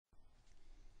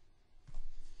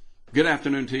Good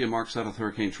afternoon to you, Mark Suttle,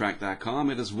 HurricaneTrack.com.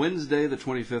 It is Wednesday, the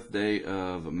 25th day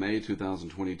of May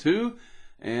 2022,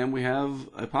 and we have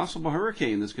a possible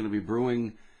hurricane that's going to be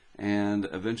brewing and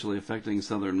eventually affecting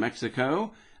southern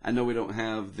Mexico. I know we don't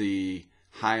have the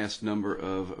highest number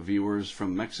of viewers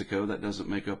from Mexico. That doesn't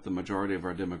make up the majority of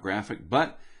our demographic,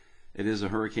 but it is a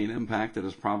hurricane impact that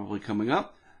is probably coming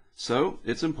up, so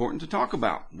it's important to talk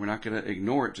about. We're not going to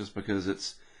ignore it just because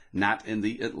it's not in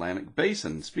the Atlantic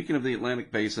Basin. Speaking of the Atlantic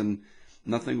Basin,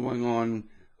 nothing going on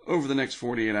over the next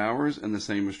 48 hours, and the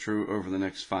same is true over the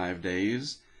next 5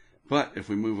 days. But if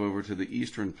we move over to the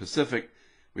Eastern Pacific,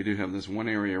 we do have this one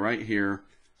area right here,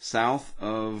 south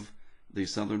of the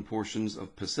southern portions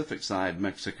of Pacific side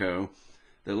Mexico,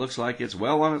 that looks like it's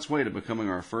well on its way to becoming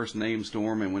our first named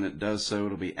storm, and when it does so,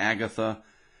 it'll be Agatha.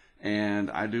 And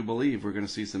I do believe we're going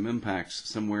to see some impacts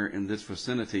somewhere in this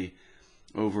vicinity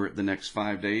over the next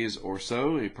 5 days or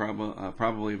so,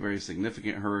 probably a very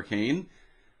significant hurricane.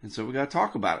 And so we got to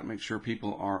talk about it, make sure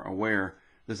people are aware.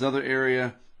 This other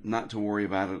area, not to worry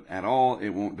about it at all.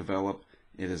 It won't develop.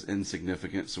 It is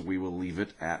insignificant, so we will leave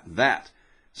it at that.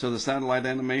 So the satellite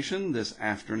animation this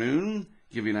afternoon,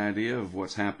 give you an idea of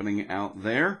what's happening out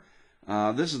there.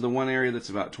 This is the one area that's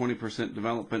about 20%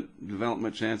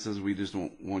 development chances. We just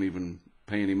won't even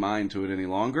pay any mind to it any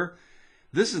longer.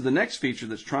 This is the next feature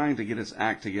that's trying to get its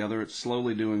act together. It's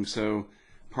slowly doing so.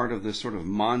 Part of this sort of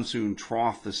monsoon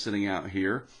trough that's sitting out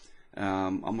here,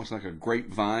 almost like a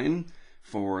grapevine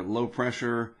for low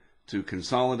pressure to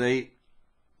consolidate.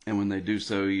 And when they do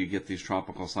so, you get these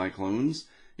tropical cyclones.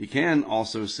 You can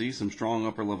also see some strong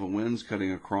upper level winds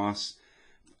cutting across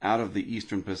out of the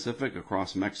Eastern Pacific,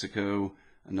 across Mexico,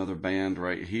 another band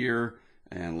right here,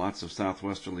 and lots of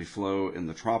southwesterly flow in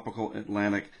the tropical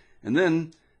Atlantic. And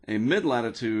then a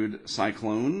mid-latitude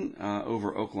cyclone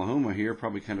over Oklahoma here,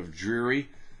 probably kind of dreary,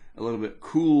 a little bit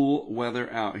cool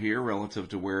weather out here relative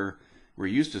to where we're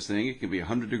used to seeing. It can be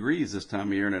 100 degrees this time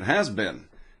of year, and it has been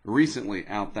recently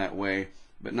out that way,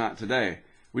 but not today.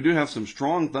 We do have some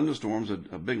strong thunderstorms,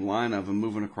 a big line of them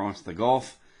moving across the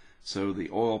Gulf. So the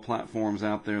oil platforms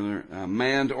out there,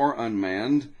 manned or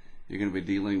unmanned, you're going to be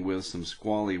dealing with some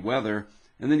squally weather.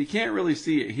 And then you can't really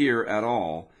see it here at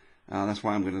all. That's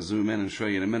why I'm going to zoom in and show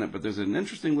you in a minute. But there's an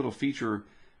interesting little feature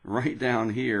right down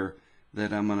here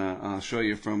that I'm going to show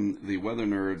you from the Weather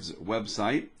Nerds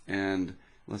website. And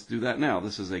let's do that now.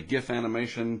 This is a GIF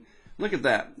animation. Look at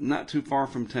that. Not too far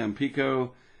from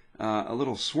Tampico. A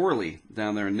little swirly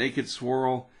down there, a naked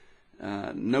swirl.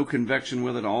 No convection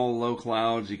with it, all low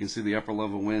clouds. You can see the upper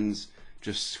level winds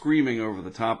just screaming over the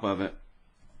top of it.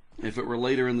 If it were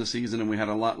later in the season and we had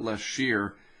a lot less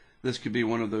shear, this could be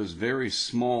one of those very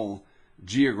small,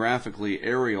 geographically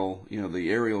aerial, the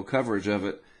aerial coverage of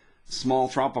it, small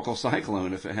tropical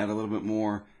cyclone if it had a little bit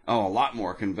more, a lot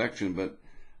more convection, but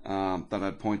thought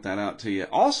I'd point that out to you.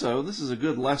 Also, this is a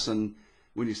good lesson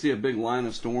when you see a big line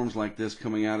of storms like this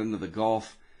coming out into the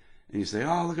Gulf, and you say,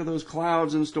 oh, look at those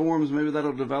clouds and storms, maybe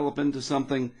that'll develop into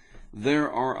something.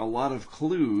 There are a lot of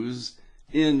clues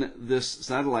in this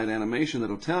satellite animation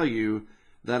that'll tell you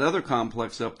that other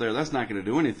complex up there, that's not going to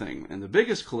do anything. And the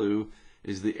biggest clue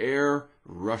is the air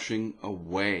rushing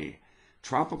away.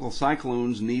 Tropical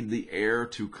cyclones need the air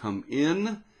to come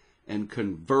in and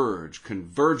converge.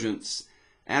 Convergence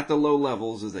at the low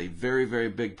levels is a very, very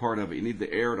big part of it. You need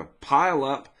the air to pile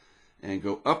up and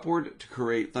go upward to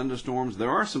create thunderstorms.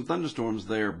 There are some thunderstorms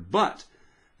there, but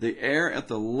the air at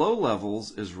the low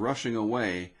levels is rushing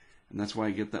away. And that's why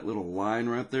you get that little line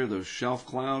right there, those shelf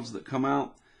clouds that come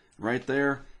out. Right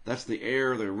there, that's the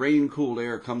air, the rain-cooled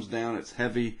air comes down, it's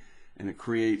heavy, and it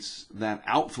creates that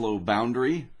outflow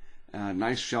boundary.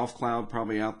 Nice shelf cloud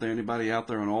probably out there. Anybody out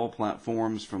there on all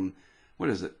platforms from,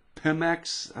 what is it,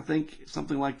 Pemex, I think,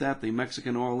 something like that, the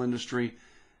Mexican oil industry.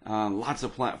 Lots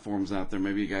of platforms out there.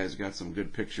 Maybe you guys got some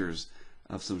good pictures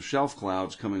of some shelf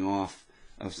clouds coming off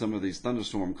of some of these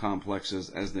thunderstorm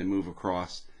complexes as they move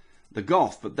across the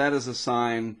Gulf. But that is a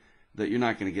sign that you're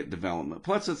not going to get development.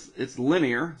 Plus, it's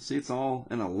linear. See, it's all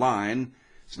in a line.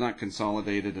 It's not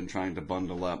consolidated and trying to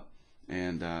bundle up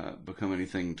and become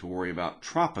anything to worry about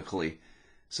tropically,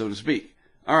 so to speak.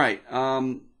 All right,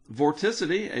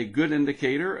 vorticity, a good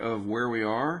indicator of where we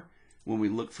are when we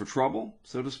look for trouble,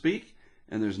 so to speak.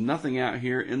 And there's nothing out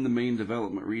here in the main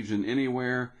development region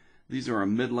anywhere. These are our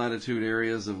mid-latitude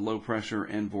areas of low pressure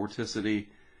and vorticity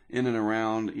in and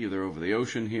around, either over the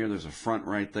ocean here. There's a front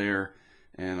right there.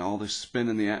 And all this spin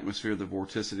in the atmosphere, the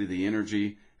vorticity, the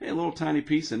energy. Hey, a little tiny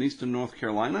piece in eastern North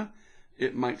Carolina.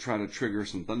 It might try to trigger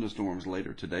some thunderstorms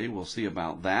later today. We'll see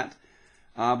about that.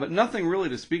 But nothing really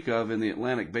to speak of in the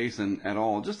Atlantic Basin at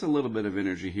all. Just a little bit of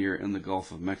energy here in the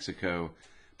Gulf of Mexico.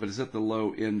 but it's at the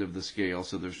low end of the scale,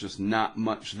 so there's just not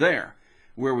much there.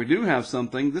 Where we do have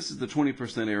something, this is the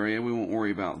 20% area. We won't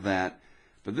worry about that.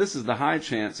 But this is the high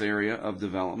chance area of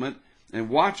development. And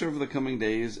watch over the coming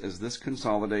days as this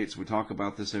consolidates. We talk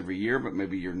about this every year, but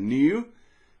maybe you're new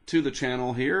to the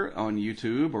channel here on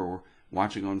YouTube or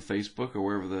watching on Facebook or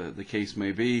wherever the case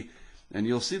may be. And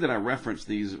you'll see that I reference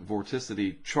these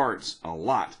vorticity charts a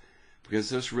lot because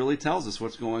this really tells us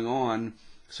what's going on,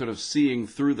 sort of seeing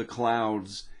through the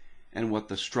clouds and what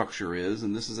the structure is.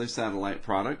 And this is a satellite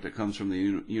product that comes from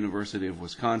the University of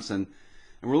Wisconsin.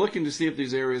 And we're looking to see if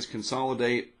these areas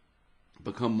consolidate,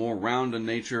 become more round in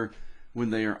nature when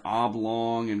they are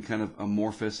oblong and kind of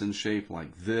amorphous in shape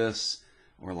like this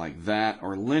or like that,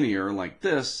 or linear like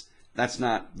this. That's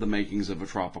not the makings of a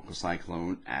tropical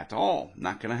cyclone at all.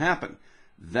 Not going to happen.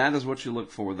 That is what you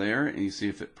look for there, and you see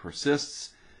if it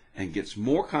persists and gets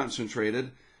more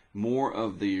concentrated, more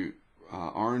of the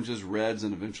oranges, reds,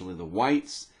 and eventually the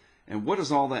whites. And what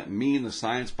does all that mean, the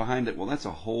science behind it? Well, that's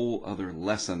a whole other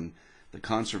lesson. The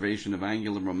conservation of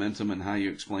angular momentum and how you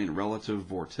explain relative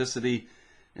vorticity.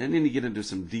 And then you get into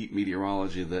some deep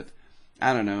meteorology that,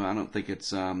 I don't know, I don't think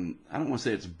it's, I don't want to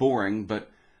say it's boring, but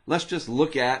let's just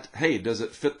look at, hey, does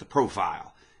it fit the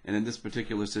profile? And in this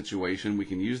particular situation, we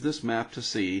can use this map to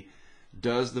see,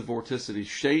 does the vorticity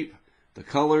shape, the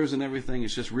colors and everything?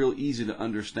 It's just real easy to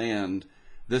understand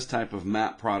this type of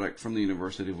map product from the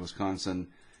University of Wisconsin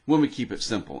when we keep it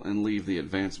simple and leave the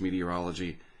advanced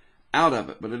meteorology out of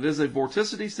it. But it is a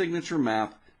vorticity signature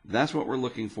map. That's what we're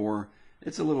looking for.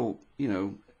 It's a little,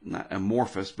 not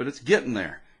amorphous, but it's getting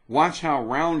there. Watch how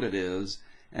round it is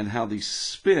and how the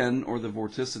spin or the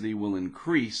vorticity will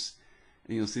increase.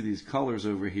 And you'll see these colors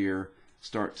over here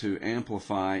start to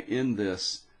amplify in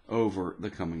this over the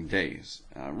coming days.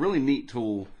 Really neat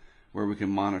tool where we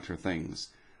can monitor things.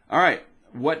 All right,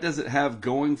 what does it have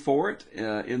going for it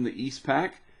in the East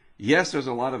Pac? Yes, there's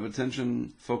a lot of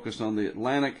attention focused on the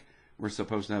Atlantic. We're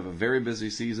supposed to have a very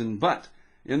busy season, but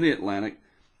in the Atlantic.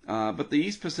 But the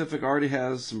East Pacific already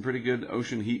has some pretty good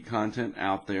ocean heat content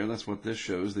out there. That's what this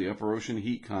shows, the upper ocean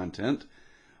heat content,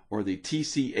 or the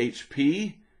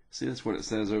TCHP. See, that's what it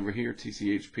says over here,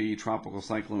 TCHP, tropical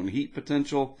cyclone heat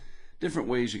potential. Different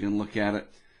ways you can look at it.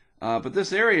 But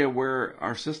this area where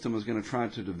our system is going to try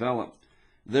to develop,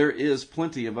 there is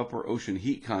plenty of upper ocean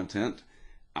heat content,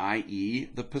 i.e.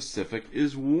 the Pacific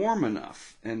is warm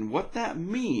enough. And what that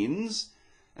means,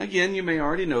 again, you may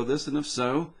already know this, and if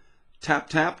so,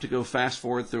 tap to go fast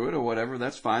forward through it or whatever,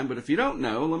 that's fine. But if you don't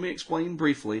know, let me explain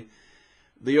briefly.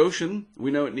 The ocean,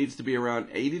 we know it needs to be around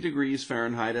 80 degrees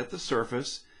Fahrenheit at the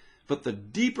surface, but the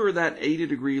deeper that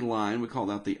 80-degree line, we call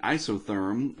that the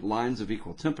isotherm, lines of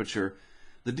equal temperature,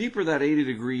 the deeper that 80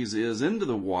 degrees is into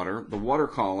the water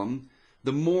column,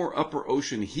 the more upper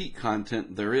ocean heat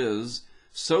content there is,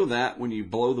 so that when you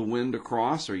blow the wind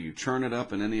across or you churn it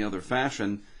up in any other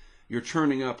fashion, you're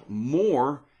churning up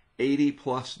more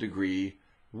 80-plus degree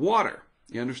water.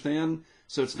 You understand?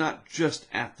 So it's not just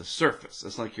at the surface.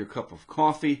 It's like your cup of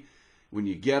coffee. When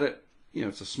you get it,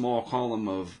 it's a small column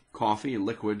of coffee and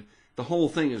liquid. The whole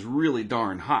thing is really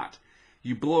darn hot.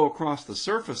 You blow across the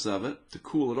surface of it to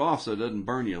cool it off so it doesn't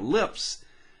burn your lips.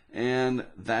 And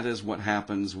that is what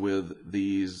happens with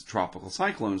these tropical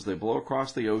cyclones. They blow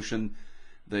across the ocean.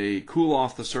 They cool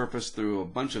off the surface through a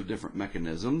bunch of different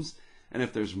mechanisms. And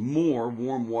if there's more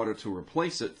warm water to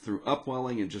replace it through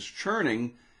upwelling and just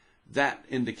churning, that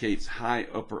indicates high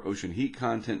upper ocean heat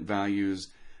content values.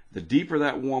 The deeper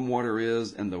that warm water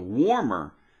is and the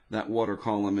warmer that water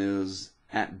column is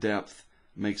at depth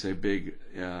makes a big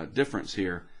difference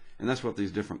here. And that's what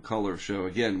these different colors show.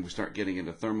 Again, we start getting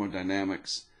into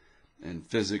thermodynamics and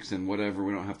physics and whatever.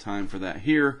 We don't have time for that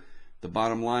here. The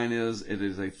bottom line is it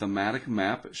is a thematic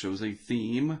map. It shows a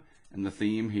theme. And the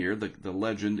theme here, the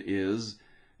legend is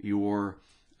your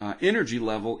energy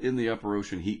level in the upper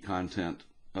ocean heat content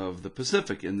of the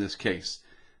Pacific in this case.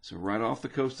 So right off the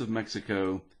coast of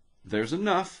Mexico, there's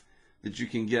enough that you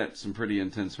can get some pretty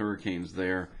intense hurricanes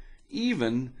there,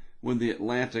 even when the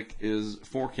Atlantic is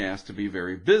forecast to be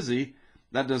very busy.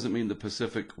 That doesn't mean the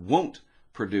Pacific won't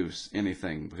produce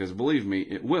anything, because believe me,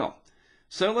 it will.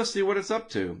 So let's see what it's up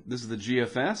to. This is the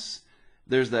GFS.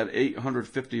 There's that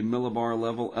 850 millibar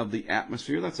level of the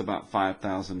atmosphere. That's about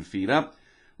 5,000 feet up.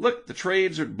 Look, the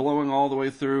trades are blowing all the way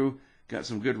through. Got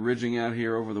some good ridging out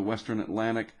here over the western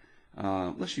Atlantic.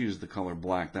 Let's use the color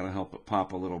black. That'll help it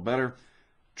pop a little better.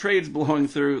 Trades blowing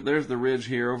through. There's the ridge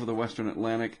here over the western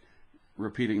Atlantic.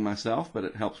 Repeating myself, but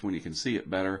it helps when you can see it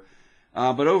better.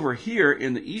 But over here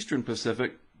in the eastern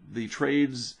Pacific, the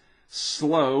trades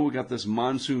slow. We got this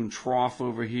monsoon trough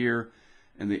over here.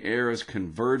 and the air is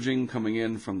converging, coming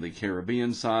in from the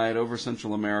Caribbean side over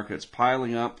Central America. It's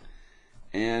piling up,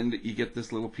 and you get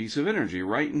this little piece of energy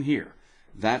right in here.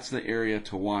 That's the area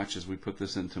to watch as we put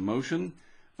this into motion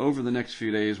over the next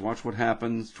few days. Watch what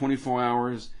happens. 24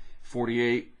 hours,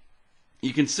 48.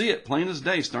 You can see it plain as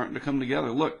day starting to come together.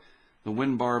 Look, the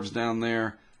wind barbs down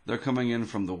there, they're coming in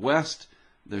from the west.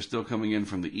 They're still coming in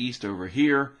from the east over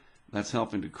here. That's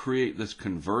helping to create this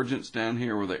convergence down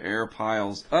here where the air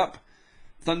piles up.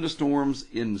 Thunderstorms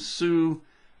ensue.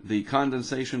 The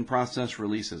condensation process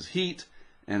releases heat,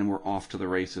 and we're off to the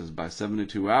races by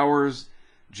 72 hours.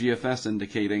 GFS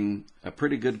indicating a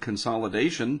pretty good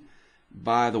consolidation.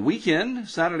 By the weekend,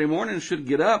 Saturday morning, should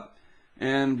get up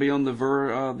and be on the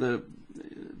verge.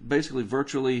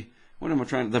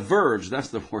 That's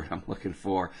the word I'm looking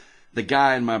for. The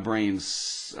guy in my brain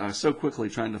so quickly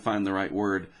trying to find the right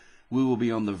word. We will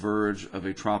be on the verge of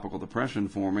a tropical depression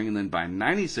forming, and then by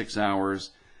 96 hours,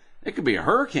 it could be a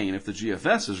hurricane if the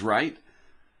GFS is right.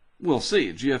 We'll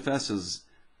see. GFS has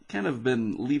kind of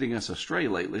been leading us astray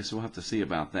lately, so we'll have to see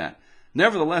about that.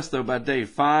 Nevertheless, though, by day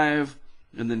 5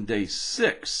 and then day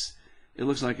 6, it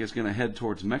looks like it's going to head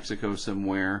towards Mexico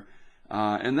somewhere,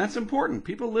 and that's important.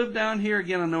 People live down here.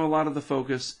 Again, I know a lot of the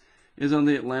focus is on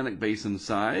the Atlantic Basin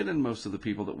side, and most of the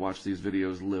people that watch these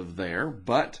videos live there,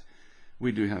 but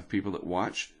we do have people that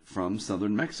watch from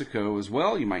southern Mexico as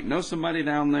well. You might know somebody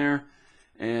down there,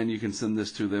 and you can send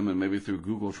this to them, and maybe through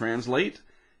Google Translate,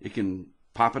 it can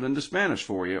pop it into Spanish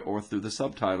for you, or through the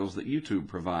subtitles that YouTube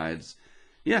provides.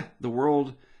 Yeah, the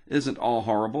world isn't all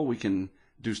horrible. We can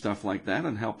do stuff like that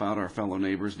and help out our fellow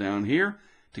neighbors down here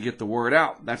to get the word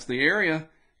out. That's the area.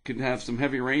 Could have some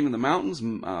heavy rain in the mountains,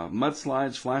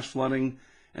 mudslides, flash flooding,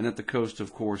 and at the coast,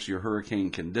 of course, your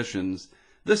hurricane conditions.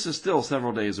 This is still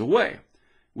several days away.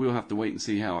 We'll have to wait and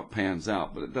see how it pans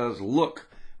out, but it does look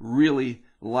really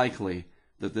likely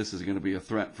that this is going to be a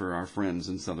threat for our friends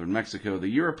in southern Mexico. The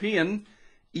European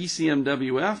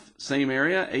ECMWF, same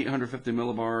area, 850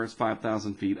 millibars,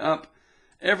 5,000 feet up.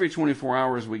 Every 24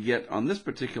 hours we get on this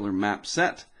particular map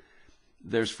set,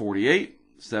 there's 48,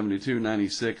 72,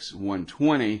 96,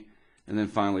 120, and then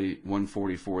finally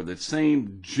 144. The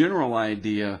same general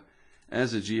idea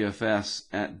as a GFS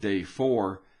at day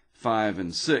 4, 5,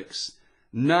 and 6.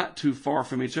 Not too far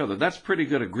from each other. That's pretty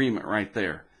good agreement right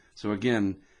there. So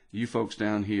again, you folks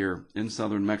down here in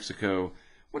southern Mexico,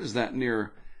 what is that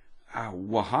near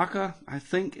Oaxaca, I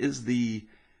think is the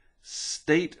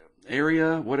state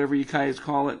area, whatever you guys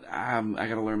call it. I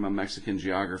got to learn my Mexican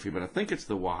geography, but I think it's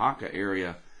the Oaxaca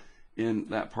area in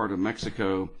that part of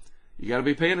Mexico. You got to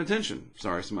be paying attention.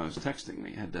 Sorry, somebody was texting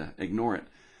me. I had to ignore it.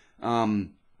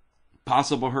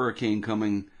 Possible hurricane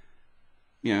coming.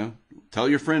 You know, tell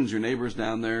your friends, your neighbors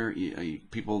down there,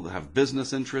 people that have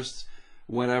business interests,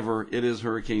 whatever. It is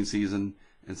hurricane season,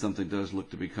 and something does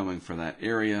look to be coming for that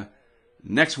area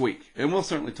next week. And we'll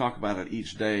certainly talk about it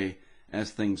each day as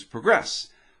things progress.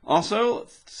 Also,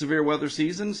 severe weather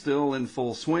season still in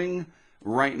full swing.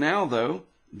 Right now, though,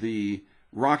 the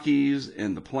Rockies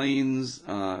and the Plains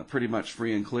pretty much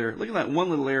free and clear. Look at that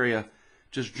one little area,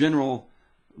 just general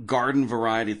garden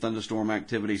variety thunderstorm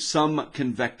activity, some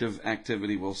convective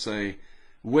activity, we'll say,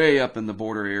 way up in the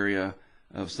border area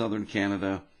of southern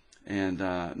Canada and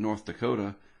North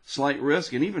Dakota. Slight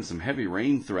risk and even some heavy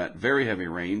rain threat, very heavy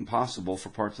rain possible for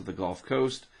parts of the Gulf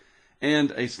Coast,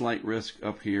 and a slight risk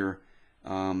up here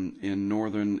in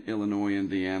northern Illinois,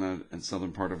 Indiana, and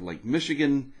southern part of Lake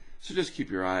Michigan. So just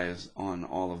keep your eyes on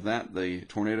all of that. The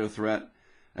tornado threat,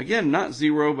 again, not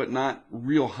zero, but not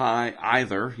real high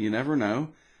either. You never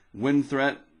know. Wind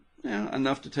threat,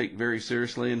 enough to take very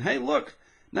seriously. And hey, look,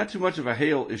 not too much of a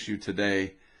hail issue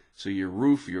today. So your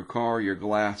roof, your car, your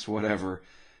glass, whatever,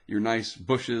 your nice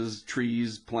bushes,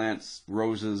 trees, plants,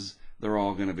 roses, they're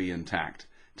all going to be intact.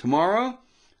 Tomorrow,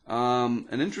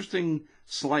 an interesting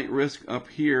slight risk up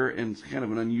here in kind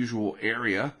of an unusual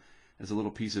area as a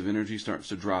little piece of energy starts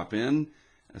to drop in.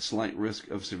 A slight risk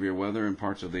of severe weather in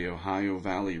parts of the Ohio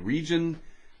Valley region.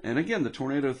 And again, the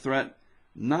tornado threat,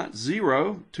 not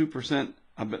zero, 2%.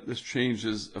 I bet this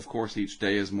changes, of course, each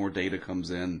day as more data comes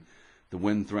in. The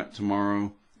wind threat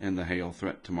tomorrow and the hail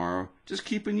threat tomorrow. Just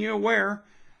keeping you aware.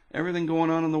 Everything going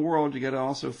on in the world, you got to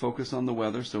also focus on the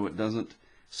weather so it doesn't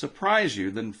surprise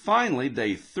you. Then finally,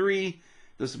 day 3,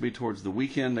 this will be towards the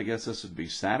weekend. I guess this would be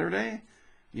Saturday.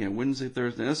 Wednesday,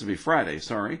 Thursday. This would be Friday,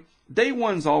 sorry. Day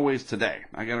 1's always today.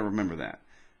 I got to remember that.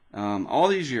 All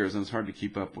these years, and it's hard to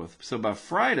keep up with. So by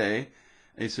Friday,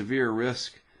 a severe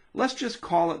risk, let's just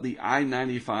call it the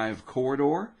I-95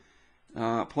 corridor,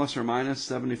 plus or minus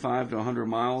 75 to 100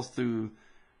 miles through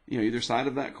either side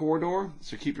of that corridor.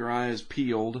 So keep your eyes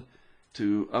peeled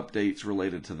to updates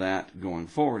related to that going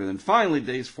forward. And then finally,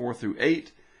 days 4 through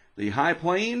 8, the high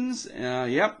plains,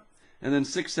 yep. And then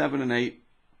 6, 7, and 8,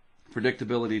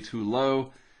 predictability too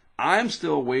low. I'm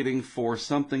still waiting for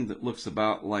something that looks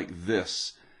about like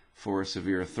this for a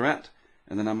severe threat.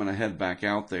 And then I'm going to head back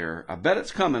out there. I bet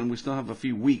it's coming. We still have a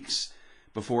few weeks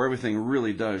before everything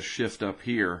really does shift up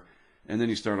here. And then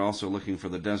you start also looking for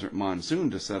the desert monsoon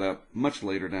to set up much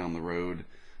later down the road.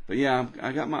 But yeah,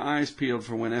 I got my eyes peeled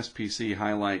for when SPC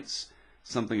highlights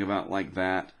something about like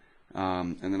that.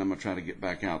 And then I'm going to try to get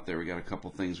back out there. We got a couple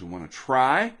things we want to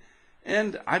try.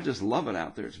 And I just love it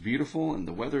out there. It's beautiful and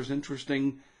the weather's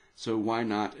interesting. So why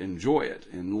not enjoy it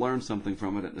and learn something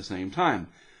from it at the same time?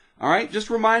 All right, just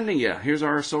reminding you, here's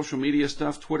our social media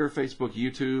stuff, Twitter, Facebook,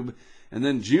 YouTube. And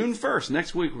then June 1st,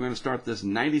 next week, we're going to start this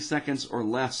 90 seconds or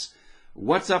less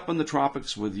What's Up in the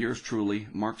Tropics with yours truly,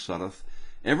 Mark Sudduth,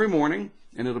 every morning.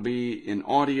 And it'll be in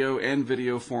audio and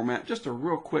video format. Just a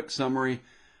real quick summary.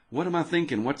 What am I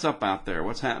thinking? What's up out there?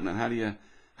 What's happening?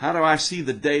 How do I see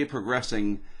the day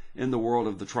progressing in the world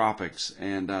of the tropics?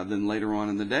 And then later on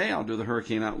in the day, I'll do the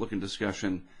hurricane outlook and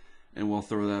discussion, and we'll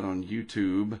throw that on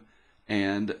YouTube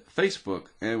and Facebook.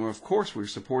 And of course, we're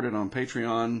supported on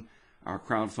Patreon, our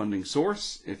crowdfunding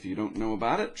source. If you don't know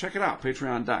about it, check it out,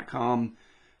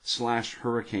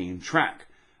 patreon.com/HurricaneTrack.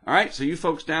 All right, so you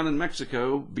folks down in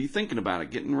Mexico, be thinking about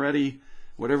it, getting ready,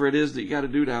 whatever it is that you got to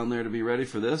do down there to be ready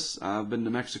for this. I've been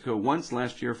to Mexico once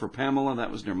last year for Pamela.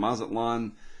 That was near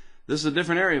Mazatlan. This is a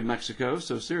different area of Mexico,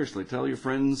 so seriously, tell your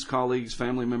friends, colleagues,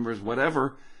 family members,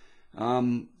 whatever.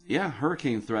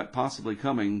 Hurricane threat possibly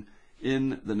coming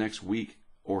in the next week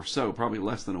or so, probably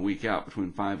less than a week out,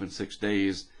 between 5 and 6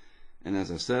 days. And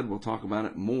as I said, we'll talk about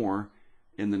it more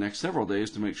in the next several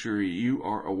days to make sure you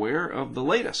are aware of the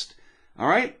latest. All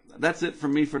right, that's it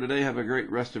from me for today. Have a great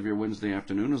rest of your Wednesday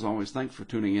afternoon. As always, thanks for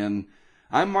tuning in.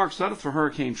 I'm Mark Sudduth for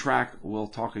Hurricane Track. We'll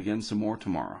talk again some more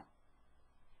tomorrow.